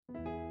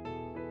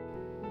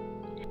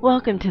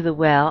Welcome to The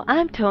Well.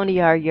 I'm Tony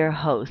R., your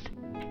host.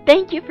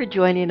 Thank you for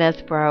joining us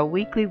for our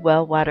weekly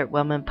Well-Watered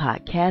Woman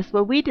podcast,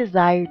 where we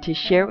desire to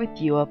share with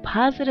you a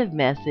positive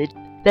message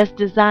that's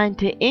designed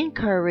to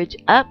encourage,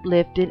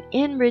 uplift, and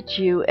enrich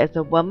you as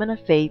a woman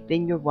of faith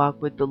in your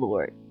walk with the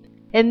Lord.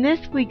 In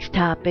this week's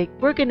topic,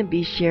 we're going to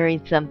be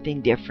sharing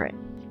something different.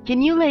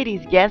 Can you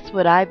ladies guess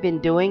what I've been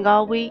doing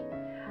all week?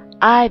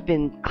 I've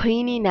been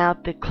cleaning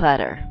out the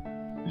clutter.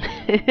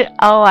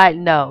 Oh, I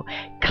know.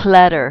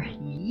 Clutter.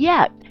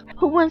 Yuck.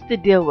 Who wants to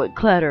deal with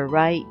clutter,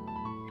 right?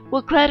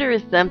 Well, clutter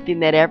is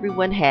something that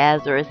everyone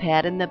has or has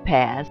had in the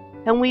past,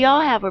 and we all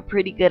have a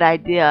pretty good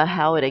idea of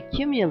how it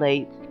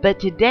accumulates, but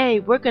today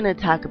we're going to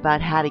talk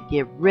about how to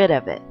get rid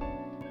of it.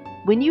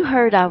 When you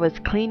heard I was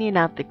cleaning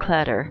out the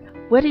clutter,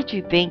 what did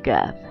you think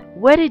of?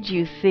 What did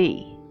you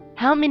see?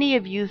 How many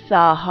of you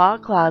saw a hall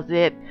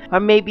closet or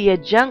maybe a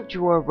junk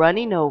drawer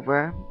running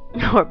over?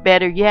 Or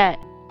better yet,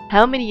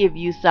 how many of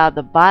you saw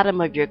the bottom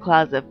of your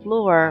closet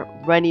floor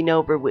running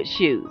over with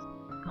shoes?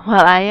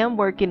 While I am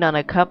working on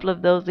a couple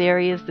of those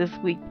areas this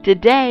week,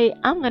 today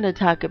I'm going to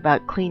talk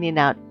about cleaning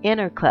out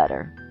inner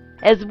clutter.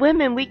 As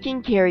women, we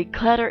can carry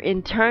clutter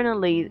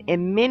internally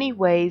in many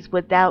ways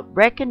without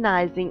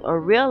recognizing or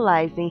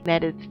realizing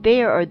that it's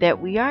there or that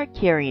we are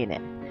carrying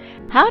it.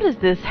 How does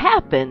this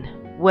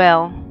happen?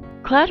 Well,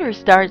 clutter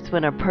starts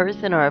when a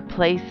person or a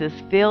place is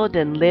filled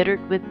and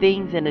littered with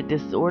things in a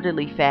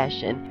disorderly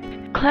fashion.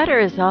 Clutter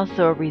is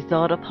also a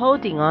result of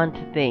holding on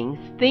to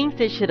things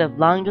that should have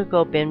long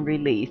ago been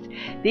released.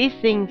 These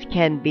things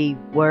can be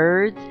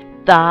words,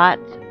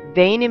 thoughts,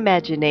 vain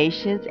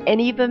imaginations,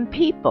 and even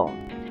people.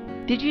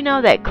 Did you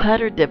know that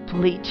clutter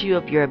depletes you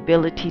of your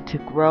ability to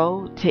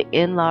grow, to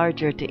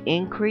enlarge, or to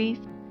increase?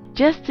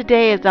 Just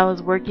today, as I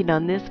was working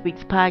on this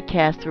week's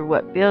podcast for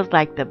what feels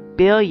like the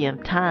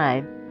billionth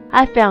time,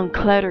 I found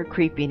clutter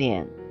creeping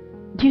in.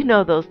 You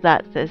know those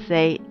thoughts that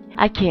say,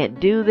 I can't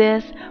do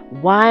this.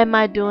 Why am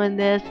I doing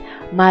this?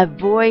 My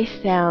voice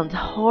sounds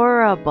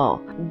horrible.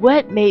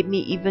 What made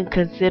me even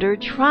consider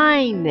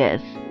trying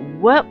this?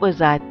 What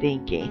was I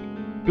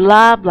thinking?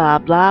 Blah, blah,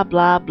 blah,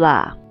 blah,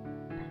 blah.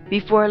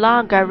 Before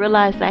long, I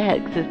realized I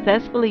had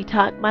successfully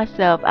talked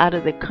myself out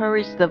of the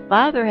courage the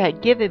Father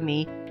had given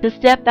me to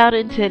step out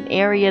into an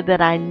area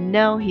that I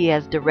know He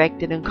has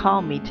directed and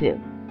called me to.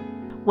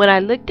 When I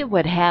looked at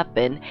what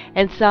happened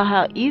and saw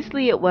how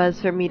easily it was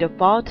for me to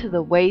fall to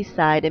the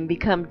wayside and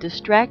become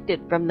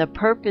distracted from the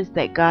purpose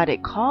that God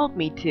had called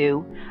me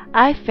to,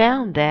 I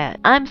found that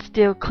I'm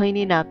still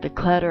cleaning out the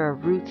clutter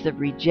of roots of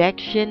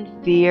rejection,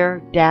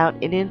 fear, doubt,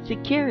 and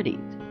insecurities.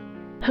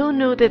 Who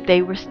knew that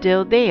they were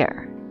still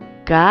there?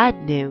 God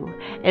knew,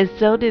 and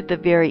so did the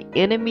very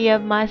enemy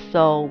of my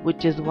soul,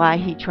 which is why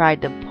he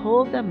tried to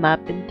pull them up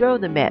and throw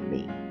them at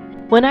me.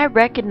 When I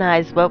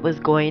recognized what was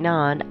going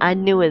on, I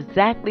knew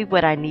exactly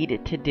what I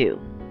needed to do.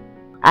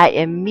 I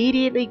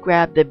immediately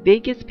grabbed the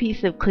biggest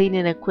piece of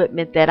cleaning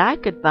equipment that I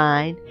could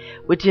find,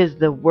 which is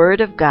the Word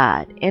of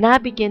God, and I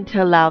began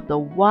to allow the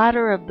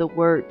water of the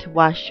Word to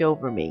wash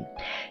over me,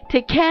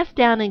 to cast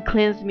down and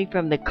cleanse me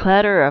from the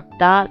clutter of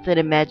thoughts and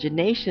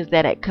imaginations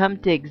that had come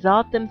to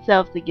exalt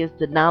themselves against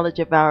the knowledge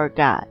of our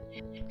God,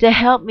 to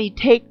help me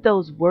take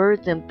those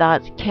words and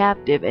thoughts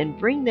captive and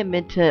bring them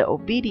into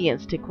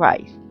obedience to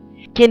Christ.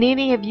 Can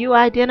any of you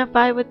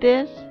identify with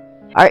this?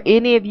 Are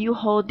any of you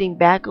holding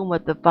back on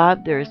what the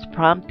Father has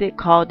prompted,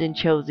 called, and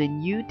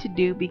chosen you to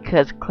do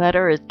because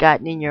clutter has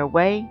gotten in your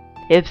way?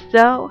 If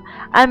so,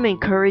 I'm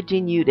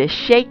encouraging you to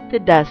shake the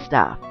dust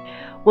off.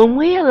 When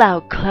we allow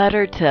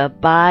clutter to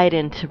abide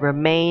and to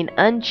remain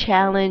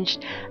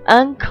unchallenged,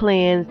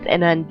 uncleansed,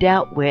 and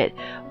undealt with,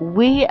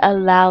 we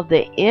allow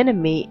the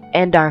enemy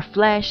and our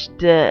flesh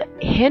to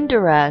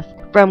hinder us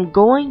from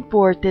going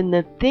forth in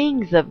the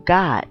things of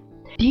God.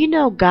 Do you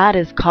know God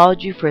has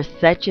called you for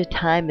such a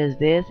time as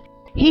this?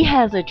 He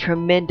has a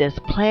tremendous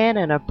plan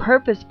and a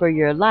purpose for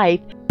your life,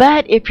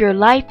 but if your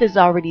life is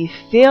already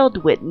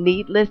filled with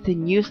needless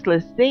and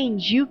useless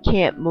things, you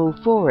can't move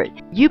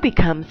forward. You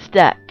become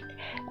stuck.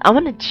 I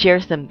want to share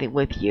something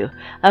with you.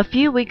 A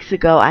few weeks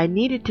ago, I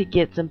needed to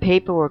get some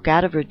paperwork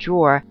out of a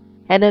drawer,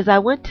 and as I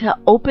went to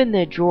open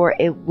the drawer,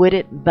 it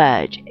wouldn't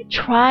budge.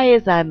 Try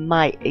as I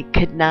might, it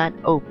could not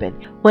open.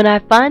 When I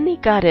finally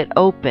got it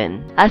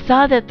open, I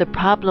saw that the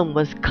problem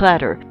was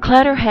clutter.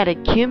 Clutter had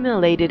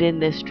accumulated in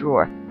this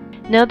drawer.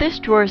 Now this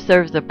drawer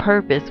serves a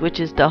purpose, which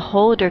is to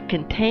hold or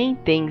contain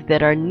things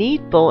that are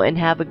needful and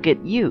have a good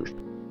use.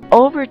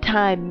 Over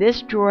time,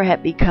 this drawer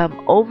had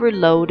become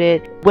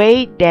overloaded,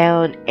 weighed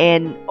down,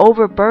 and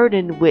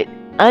overburdened with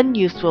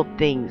unuseful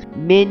things,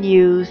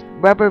 menus,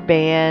 rubber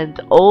bands,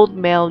 old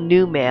mail,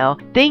 new mail,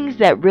 things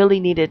that really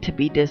needed to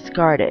be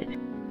discarded.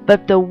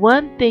 But the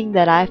one thing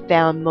that I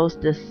found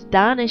most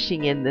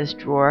astonishing in this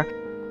drawer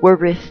were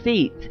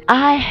receipts.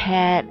 I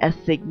had a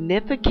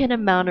significant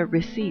amount of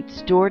receipts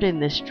stored in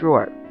this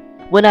drawer.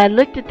 When I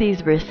looked at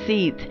these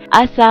receipts,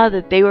 I saw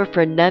that they were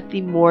for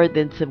nothing more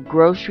than some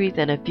groceries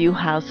and a few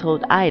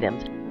household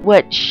items.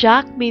 What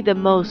shocked me the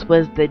most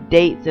was the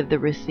dates of the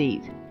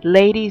receipts.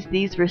 Ladies,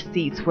 these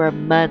receipts were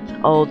months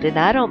old, and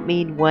I don't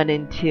mean 1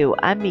 and 2.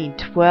 I mean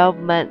 12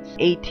 months,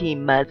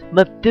 18 months,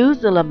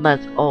 Methuselah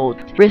months old.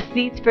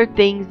 Receipts for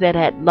things that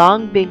had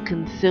long been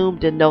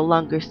consumed and no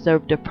longer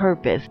served a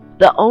purpose.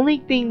 The only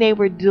thing they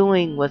were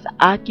doing was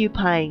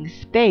occupying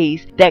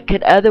space that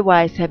could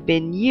otherwise have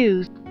been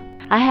used.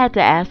 I had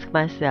to ask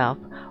myself,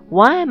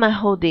 why am I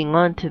holding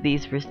on to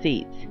these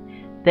receipts?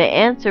 The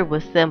answer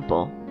was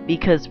simple,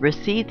 because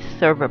receipts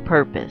serve a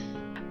purpose.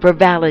 For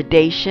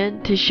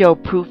validation, to show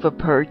proof of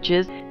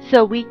purchase,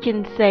 so we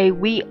can say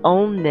we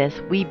own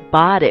this, we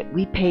bought it,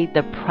 we paid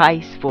the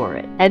price for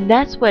it. And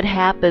that's what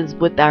happens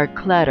with our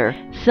clutter.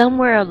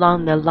 Somewhere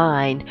along the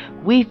line,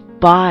 we've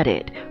bought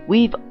it,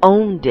 we've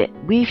owned it,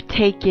 we've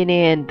taken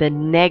in the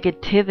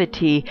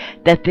negativity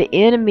that the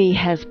enemy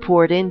has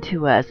poured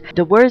into us,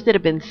 the words that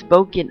have been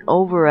spoken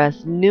over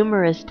us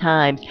numerous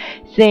times,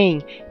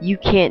 saying, you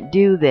can't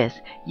do this,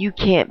 you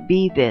can't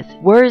be this,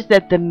 words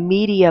that the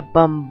media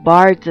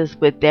bombards us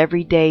with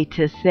every day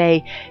to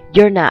say,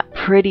 you're not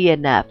pretty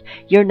enough,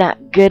 you're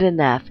not good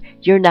enough,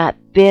 you're not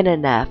thin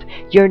enough,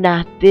 you're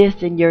not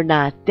this and you're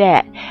not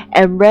that.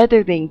 And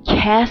rather than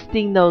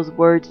casting those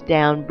words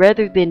down,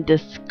 rather than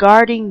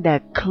discarding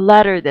the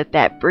clutter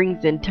that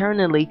brings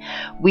internally,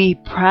 we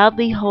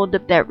proudly hold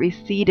up that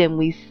receipt and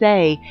we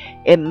say,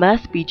 it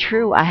must be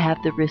true, I have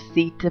the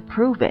receipt to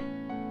prove it.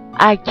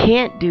 I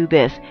can't do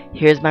this,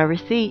 here's my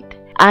receipt.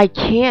 I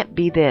can't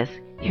be this,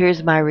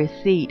 here's my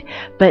receipt.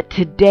 But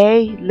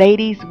today,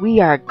 ladies, we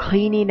are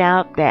cleaning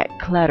out that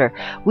clutter.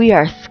 We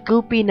are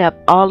scooping up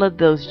all of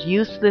those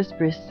useless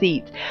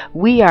receipts.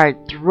 We are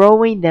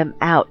throwing them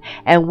out,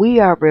 and we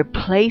are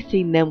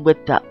replacing them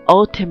with the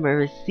ultimate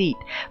receipt,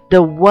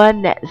 the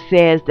one that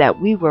says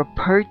that we were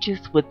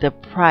purchased with the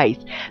price.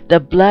 The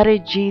blood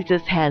of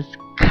Jesus has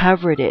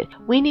covered it.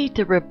 We need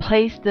to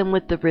replace them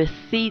with the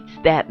receipts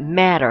that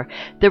matter.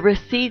 The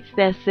receipts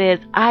that says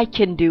I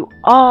can do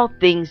all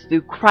things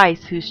through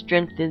Christ who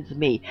strengthens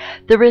me.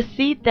 The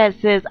receipt that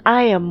says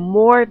I am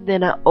more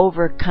than an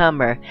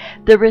overcomer.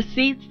 The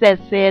receipts that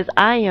says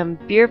I am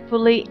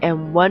fearfully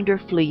and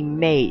wonderfully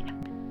made.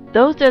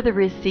 Those are the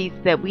receipts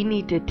that we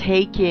need to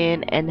take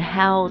in and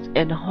house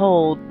and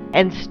hold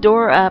and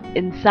store up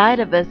inside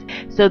of us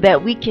so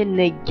that we can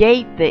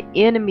negate the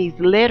enemy's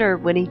litter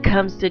when he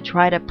comes to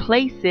try to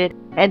place it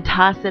and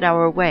toss it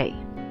our way.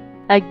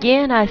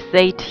 Again, I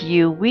say to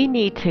you, we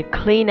need to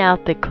clean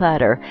out the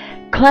clutter.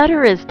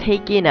 Clutter is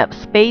taking up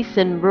space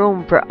and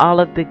room for all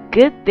of the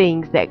good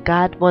things that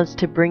God wants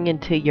to bring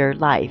into your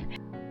life.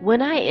 When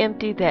I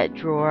emptied that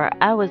drawer,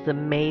 I was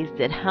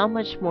amazed at how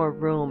much more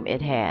room it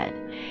had.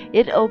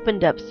 It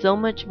opened up so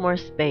much more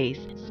space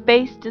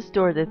to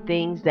store the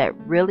things that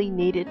really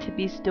needed to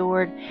be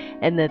stored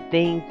and the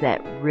things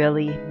that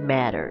really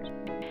mattered.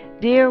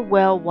 Dear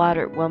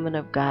well-watered woman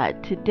of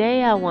God,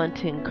 today I want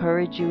to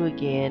encourage you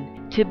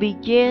again to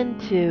begin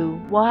to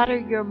water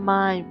your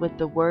mind with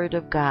the Word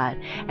of God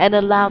and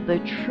allow the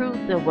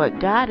truth of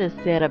what God has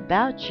said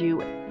about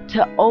you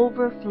to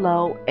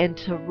overflow and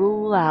to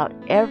rule out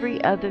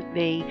every other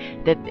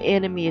thing that the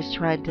enemy is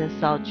trying to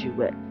assault you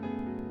with.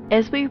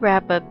 As we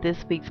wrap up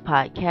this week's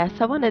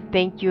podcast, I want to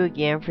thank you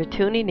again for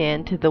tuning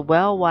in to the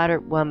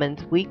Well-Watered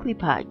Woman's weekly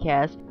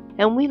podcast,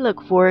 and we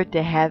look forward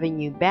to having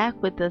you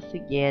back with us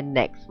again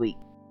next week.